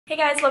Hey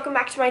guys, welcome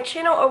back to my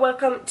channel, or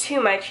welcome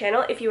to my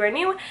channel. If you are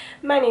new,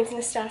 my name's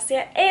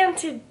Anastasia, and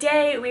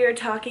today we are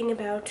talking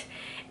about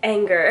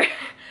anger.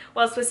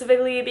 Well,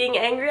 specifically being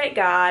angry at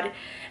God,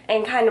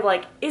 and kind of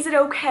like, is it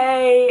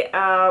okay?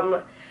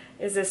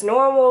 Is this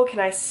normal?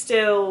 Can I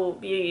still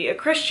be a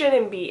Christian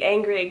and be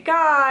angry at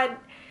God?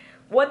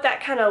 What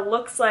that kind of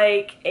looks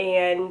like,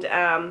 and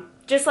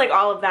just like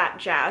all of that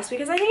jazz,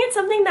 because I think it's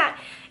something that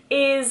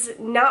is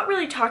not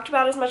really talked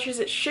about as much as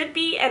it should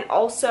be, and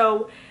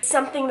also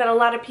something that a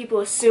lot of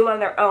people assume on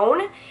their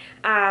own,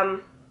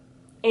 and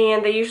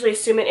they usually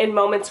assume it in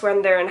moments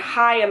when they're in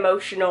high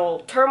emotional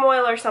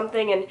turmoil or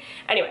something. And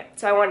anyway,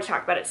 so I wanted to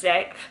talk about it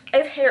today. I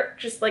have hair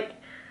just like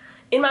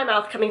in my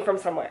mouth coming from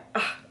somewhere.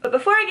 Ugh. But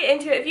before I get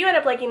into it, if you end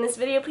up liking this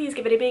video, please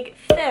give it a big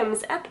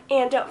thumbs up,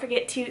 and don't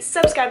forget to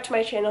subscribe to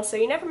my channel so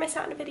you never miss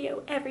out on a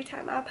video every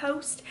time I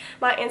post.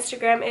 My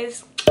Instagram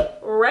is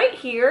right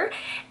here,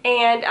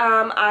 and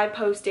I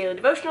post daily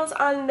devotionals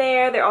on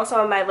there. They're also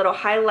on my little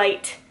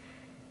highlight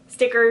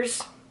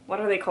stickers. What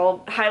are they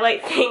called?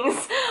 Highlight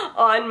things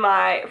on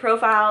my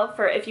profile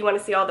for if you want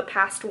to see all the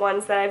past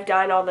ones that I've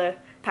done, all the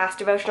past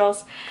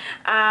devotionals.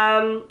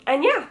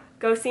 And yeah,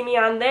 go see me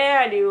on there.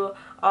 I do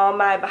all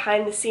my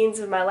behind the scenes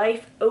of my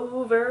life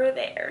over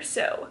there.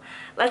 So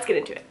let's get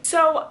into it.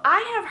 So I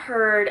have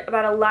heard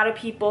about a lot of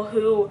people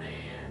who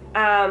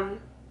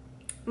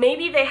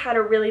maybe they had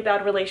a really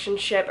bad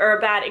relationship, or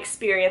a bad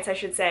experience I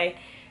should say,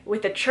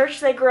 with the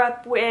church they grew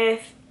up in,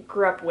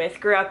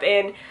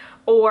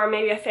 or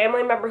maybe a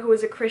family member who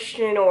was a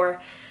Christian, or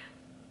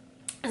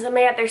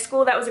somebody at their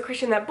school that was a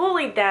Christian that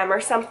bullied them or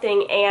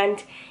something,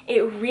 and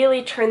it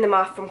really turned them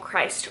off from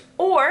Christ.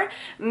 Or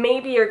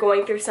maybe you're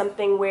going through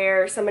something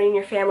where somebody in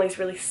your family is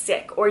really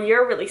sick, or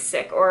you're really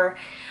sick, or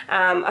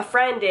a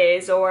friend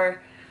is,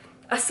 or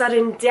a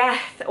sudden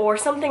death, or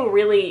something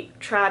really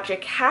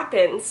tragic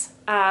happens,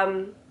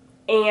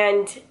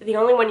 and the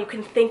only one you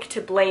can think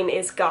to blame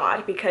is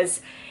God,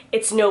 because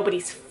it's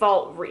nobody's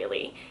fault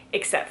really,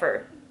 except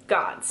for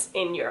God's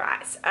in your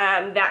eyes.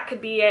 That could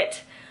be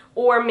it.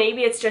 Or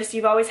maybe it's just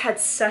you've always had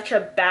such a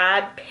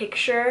bad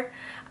picture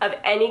of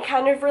any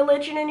kind of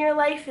religion in your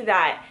life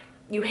that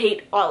you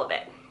hate all of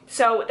it.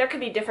 So there could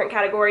be different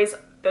categories.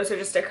 Those are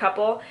just a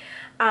couple.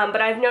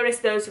 But I've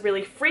noticed those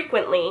really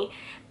frequently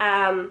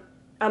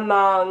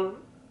among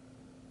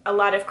a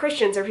lot of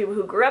Christians, or people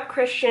who grew up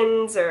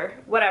Christians, or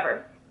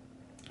whatever.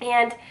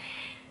 And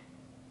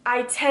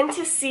I tend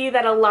to see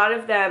that a lot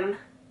of them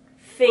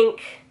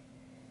think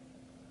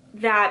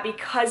that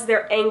because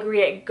they're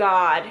angry at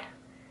God,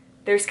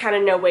 there's kind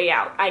of no way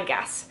out, I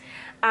guess.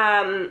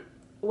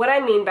 What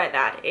I mean by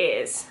that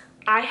is,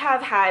 I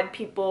have had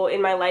people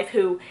in my life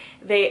who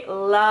they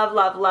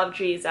love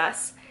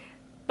Jesus,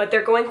 but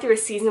they're going through a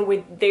season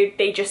where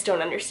they just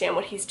don't understand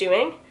what he's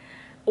doing,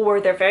 or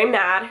they're very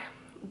mad,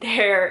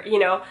 they're, you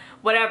know,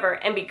 whatever,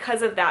 and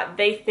because of that,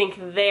 they think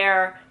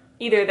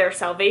either their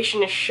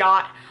salvation is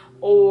shot,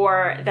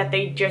 or that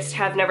they just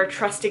have never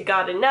trusted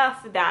God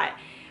enough, that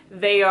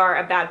they are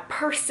a bad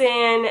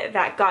person,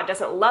 that God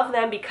doesn't love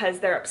them because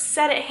they're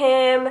upset at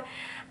him,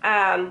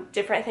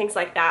 different things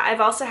like that.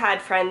 I've also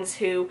had friends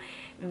who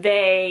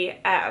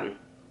they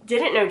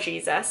didn't know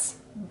Jesus,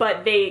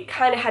 but they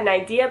kind of had an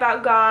idea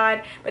about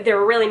God, but they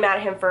were really mad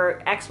at him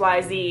for X,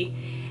 Y, Z,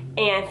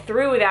 and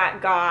through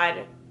that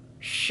God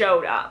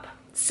showed up.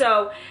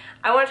 So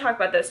I want to talk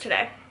about those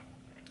today.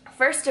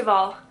 First of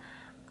all,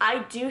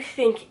 I do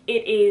think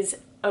it is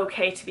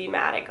okay to be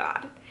mad at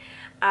God.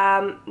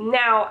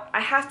 Now, I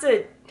have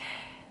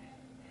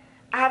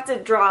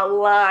to draw a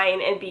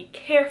line and be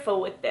careful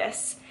with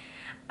this.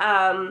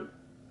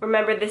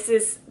 Remember, this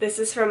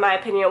is from my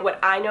opinion, what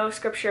I know of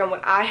Scripture and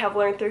what I have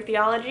learned through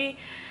theology.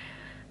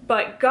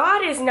 But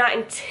God is not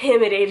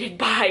intimidated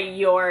by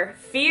your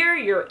fear,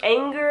 your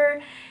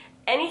anger,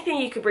 anything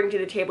you could bring to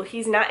the table.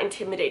 He's not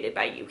intimidated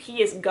by you.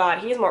 He is God.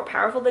 He is more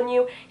powerful than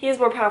you. He is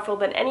more powerful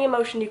than any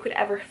emotion you could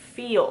ever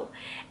feel.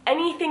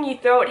 Anything you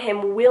throw at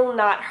him will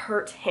not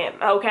hurt him,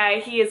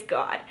 okay? He is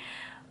God.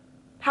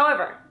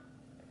 However,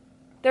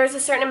 there's a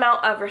certain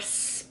amount of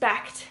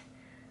respect.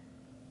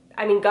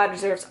 I mean, God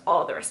deserves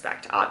all the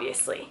respect,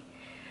 obviously.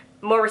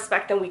 More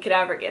respect than we could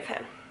ever give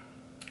him.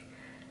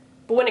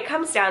 But when it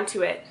comes down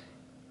to it,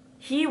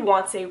 he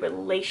wants a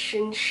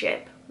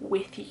relationship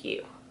with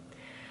you.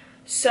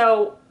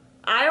 So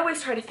I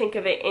always try to think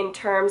of it in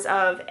terms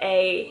of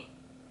a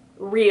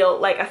real,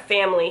 like a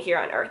family here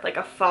on earth, like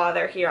a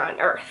father here on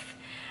earth.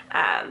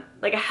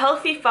 Like a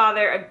healthy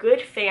father, a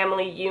good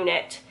family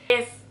unit.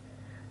 If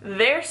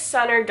their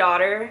son or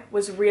daughter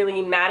was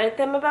really mad at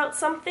them about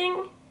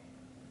something,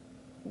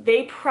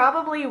 they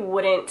probably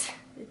wouldn't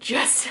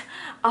just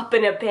up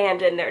and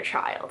abandon their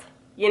child,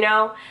 you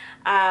know?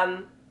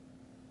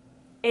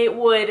 It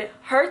would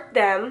hurt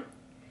them,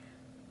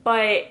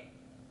 but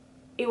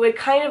it would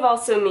kind of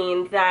also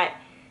mean that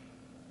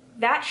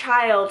that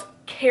child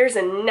cares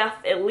enough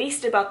at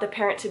least about the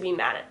parent to be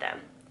mad at them.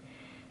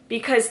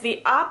 Because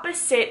the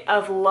opposite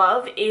of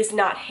love is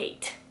not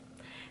hate.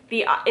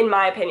 In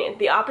my opinion,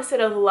 the opposite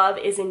of love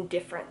is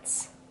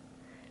indifference.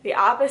 The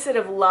opposite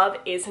of love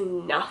is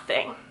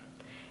nothing.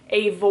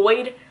 A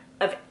void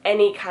of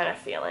any kind of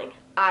feeling,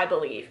 I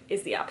believe,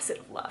 is the opposite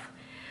of love.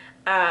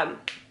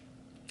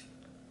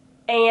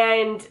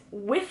 And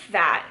with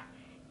that,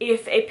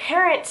 if a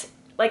parent,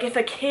 like if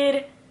a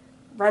kid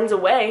runs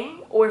away,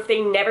 or if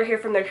they never hear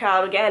from their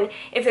child again,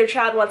 if their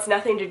child wants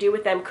nothing to do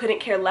with them, couldn't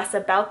care less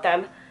about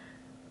them,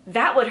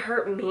 that would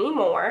hurt me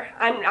more.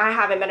 I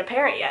haven't been a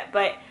parent yet,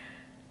 but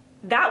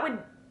that would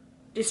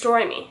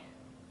destroy me.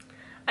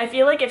 I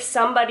feel like if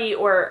somebody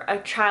or a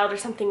child or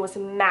something was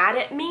mad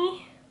at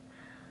me,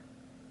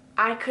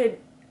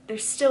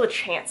 there's still a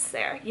chance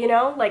there, you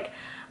know? Like,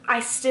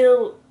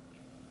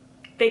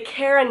 they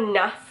care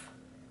enough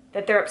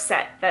that they're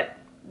upset, that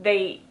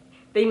they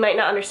might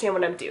not understand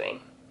what I'm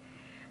doing.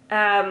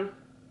 But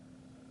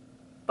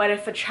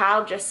if a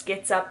child just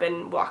gets up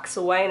and walks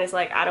away and is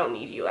like, I don't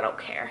need you, I don't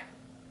care,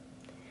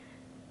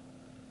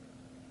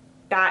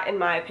 that, in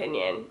my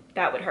opinion,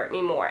 that would hurt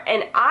me more.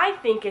 And I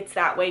think it's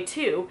that way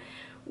too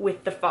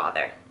with the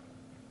Father.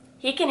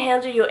 He can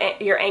handle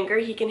your anger,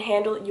 he can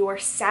handle your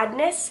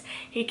sadness,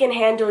 he can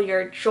handle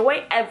your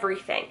joy,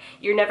 everything.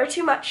 You're never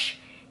too much,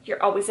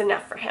 you're always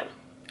enough for him,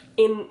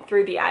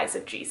 through the eyes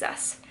of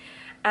Jesus.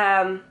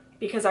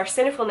 Because our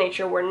sinful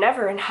nature, we're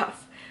never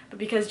enough. But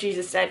because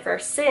Jesus died for our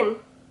sin,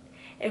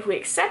 if we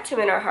accept him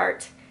in our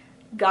heart,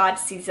 God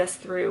sees us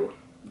through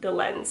the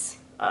lens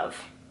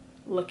of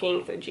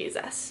looking through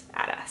Jesus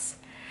at us.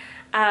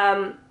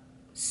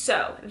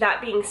 So, that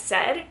being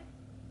said,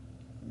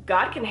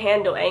 God can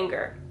handle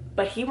anger,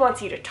 but he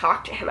wants you to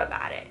talk to him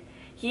about it.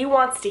 He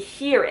wants to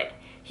hear it.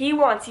 He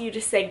wants you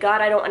to say,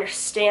 God, I don't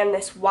understand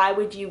this. Why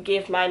would you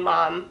give my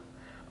mom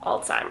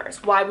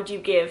Alzheimer's? Why would you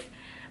give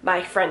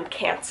my friend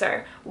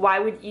cancer? Why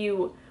would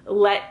you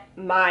let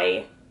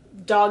my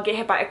dog get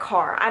hit by a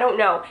car? I don't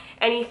know,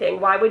 anything.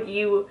 Why would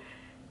you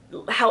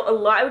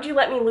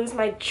let me lose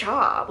my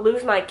job,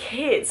 lose my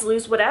kids,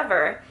 lose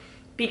whatever?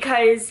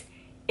 Because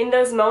in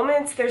those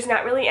moments, there's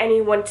not really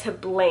anyone to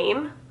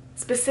blame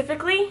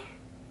specifically.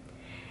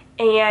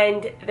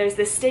 And there's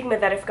this stigma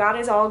that if God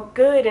is all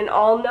good and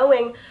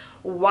all-knowing,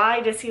 why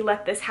does he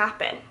let this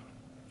happen?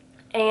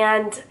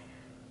 And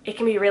it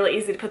can be really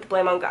easy to put the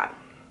blame on God.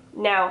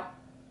 Now,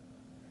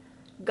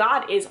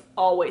 God is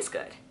always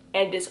good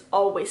and is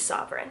always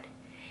sovereign.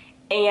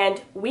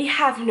 And we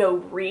have no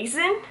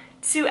reason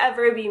to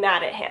ever be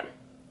mad at him,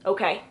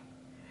 okay?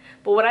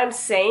 But what I'm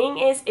saying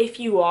is, if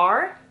you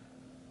are,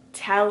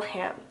 tell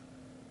him.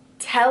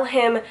 Tell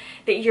him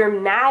that you're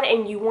mad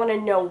and you want to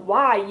know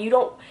why.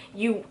 You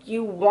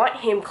want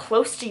him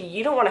close to you.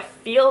 You don't want to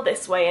feel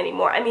this way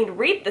anymore. I mean,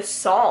 read the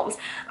Psalms.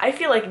 I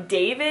feel like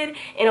David,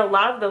 in a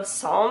lot of those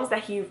Psalms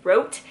that he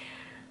wrote,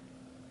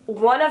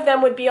 one of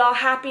them would be all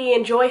happy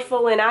and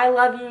joyful and I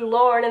love you,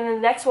 Lord, and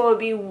the next one would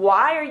be,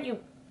 why are you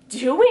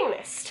doing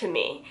this to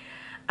me?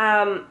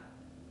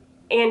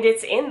 And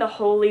it's in the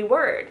Holy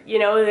Word. You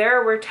know,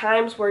 there were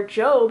times where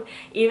Job,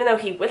 even though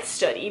he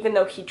withstood, even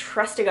though he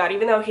trusted God,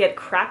 even though he had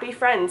crappy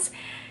friends,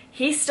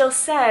 he still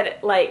said,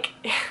 like,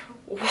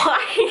 why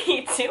are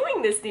you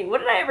doing this to me? What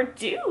did I ever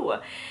do?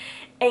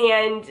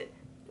 And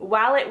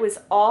while it was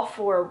all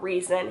for a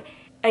reason,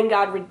 and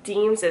God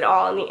redeems it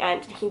all in the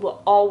end, and he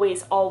will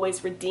always,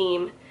 always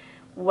redeem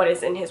what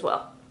is in his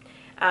will.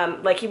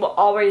 Like he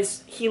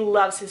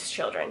loves his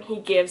children. He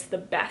gives the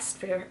best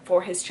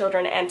for his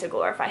children and to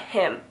glorify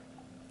him.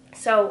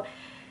 So,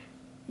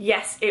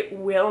 yes, it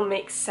will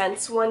make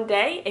sense one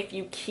day if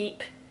you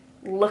keep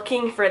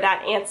looking for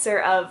that answer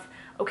of,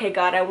 okay,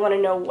 God, I want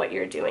to know what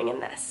you're doing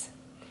in this.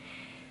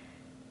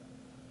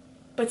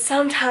 But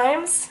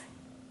sometimes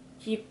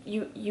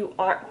you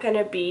aren't going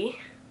to be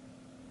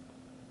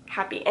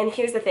happy. And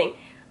here's the thing.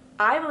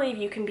 I believe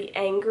you can be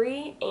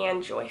angry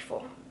and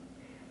joyful.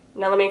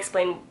 Now let me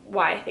explain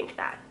why I think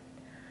that.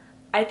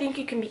 I think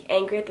you can be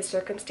angry at the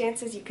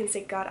circumstances. You can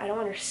say, God, I don't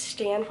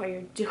understand why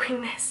you're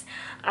doing this.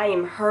 I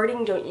am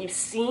hurting. Don't you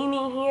see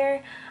me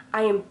here?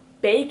 I am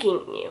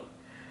begging you.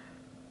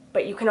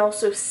 But you can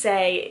also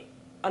say,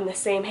 on the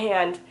same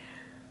hand,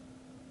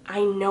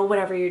 I know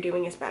whatever you're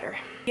doing is better.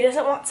 He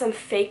doesn't want some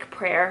fake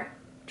prayer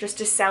just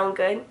to sound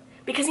good,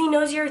 because he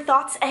knows your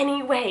thoughts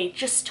anyway.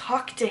 Just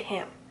talk to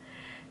him.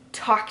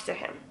 Talk to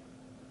him.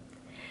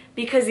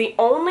 Because the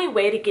only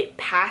way to get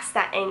past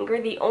that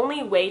anger, the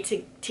only way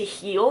to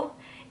heal,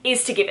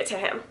 is to give it to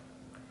him.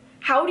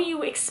 How do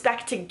you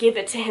expect to give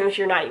it to him if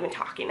you're not even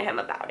talking to him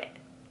about it?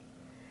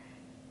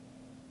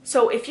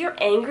 So if you're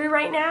angry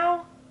right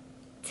now,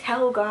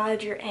 tell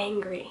God you're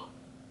angry.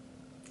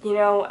 You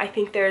know, I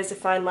think there is a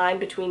fine line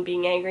between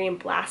being angry and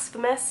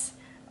blasphemous,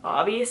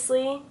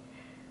 obviously.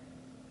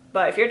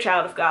 But if you're a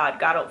child of God,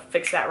 God will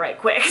fix that right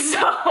quick.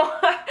 So,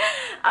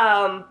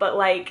 but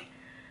like,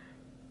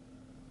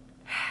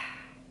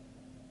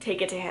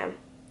 take it to him.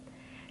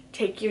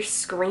 Take your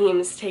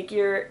screams, take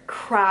your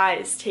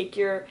cries, take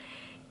your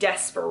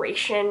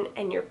desperation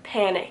and your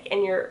panic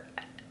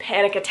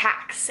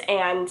attacks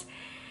and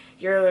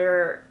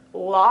your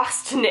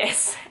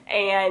lostness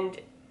and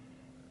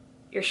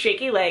your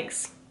shaky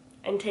legs,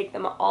 and take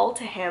them all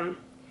to him.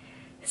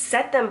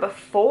 Set them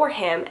before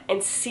him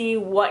and see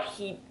what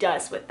he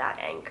does with that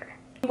anger.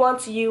 He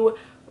wants you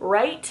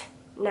right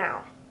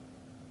now.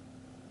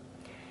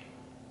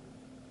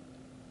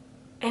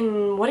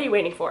 And what are you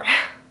waiting for?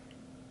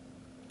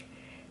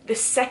 The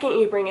second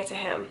you bring it to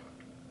him,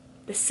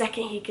 the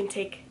second he can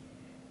take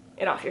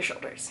it off your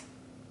shoulders.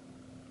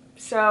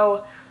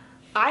 So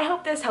I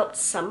hope this helped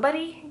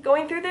somebody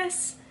going through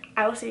this.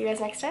 I will see you guys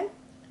next time.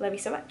 Love you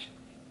so much.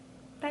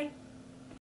 Bye.